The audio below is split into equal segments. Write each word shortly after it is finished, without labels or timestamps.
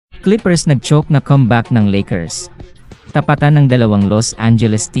Clippers nag-choke na comeback ng Lakers. Tapatan ng dalawang Los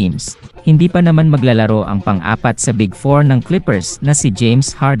Angeles teams. Hindi pa naman maglalaro ang pang-apat sa Big Four ng Clippers na si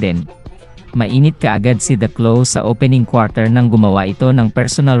James Harden. Mainit kaagad si The Claw sa opening quarter nang gumawa ito ng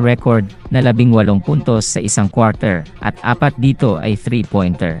personal record na 18 puntos sa isang quarter at 4 dito ay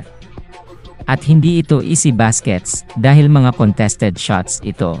 3-pointer. At hindi ito easy baskets dahil mga contested shots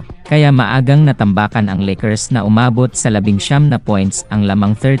ito. Kaya maagang natambakan ang Lakers na umabot sa 19 na points ang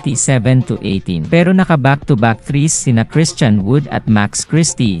lamang 37-18. Pero naka back-to-back threes sina Christian Wood at Max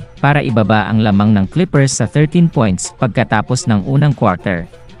Christie para ibaba ang lamang ng Clippers sa 13 points pagkatapos ng unang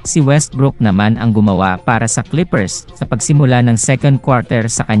quarter. Si Westbrook naman ang gumawa para sa Clippers sa pagsimula ng second quarter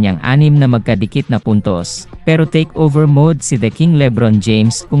sa kanyang 6 na magkadikit na puntos. Pero takeover mode si The King LeBron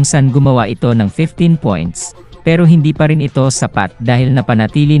James kung saan gumawa ito ng 15 points. Pero hindi pa rin ito sapat dahil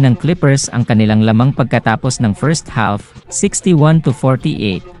napanatili ng Clippers ang kanilang lamang pagkatapos ng first half,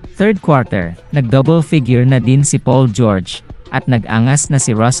 61-48. Third quarter, nag-double figure na din si Paul George at nag-angas na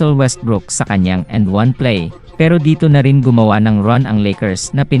si Russell Westbrook sa kanyang and-one play. Pero dito na rin gumawa ng run ang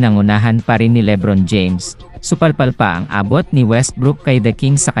Lakers na pinangunahan pa rin ni LeBron James. Supalpal pa ang abot ni Westbrook kay The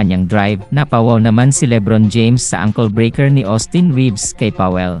King sa kanyang drive. Napawaw naman si LeBron James sa ankle breaker ni Austin Reeves kay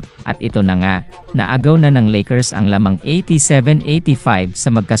Powell. At ito na nga, naagaw na ng Lakers ang lamang 87-85 sa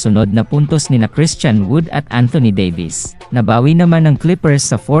magkasunod na puntos ni Christian Wood at Anthony Davis. Nabawi naman ng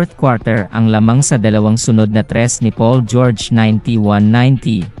Clippers sa fourth quarter ang lamang sa dalawang sunod na tres ni Paul George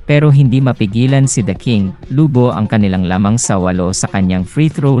 91-90. Pero hindi mapigilan si The King, lubo ang kanilang lamang sa 8 sa kanyang free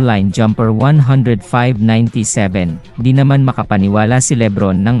throw line jumper 105-97. Di naman makapaniwala si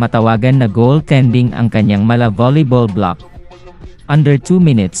LeBron nang matawagan na goaltending ang kanyang mala volleyball block. Under 2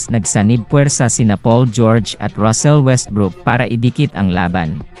 minutes nagsanib puwersa sina Paul George at Russell Westbrook para idikit ang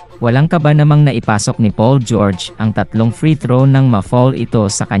laban. Walang kaba namang naipasok ni Paul George ang 3 free throw nang ma-foul ito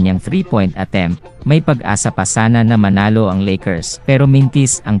sa kanyang 3-point attempt. May pag-asa pa sana na manalo ang Lakers pero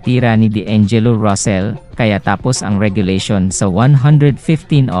mintis ang tira ni D'Angelo Russell kaya tapos ang regulation sa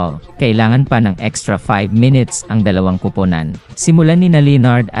 115-all. Kailangan pa ng extra 5 minutes ang dalawang kuponan. Simulan ni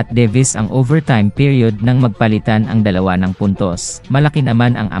Lillard at Davis ang overtime period nang magpalitan ang dalawa ng puntos. Malaki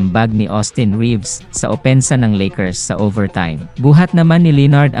naman ang ambag ni Austin Reeves sa opensa ng Lakers sa overtime. Buhat naman ni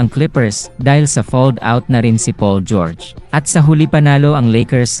Lillard ang Clippers dahil sa fouled out na rin si Paul George. At sa huli panalo ang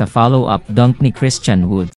Lakers sa follow-up dunk ni Christian Wood.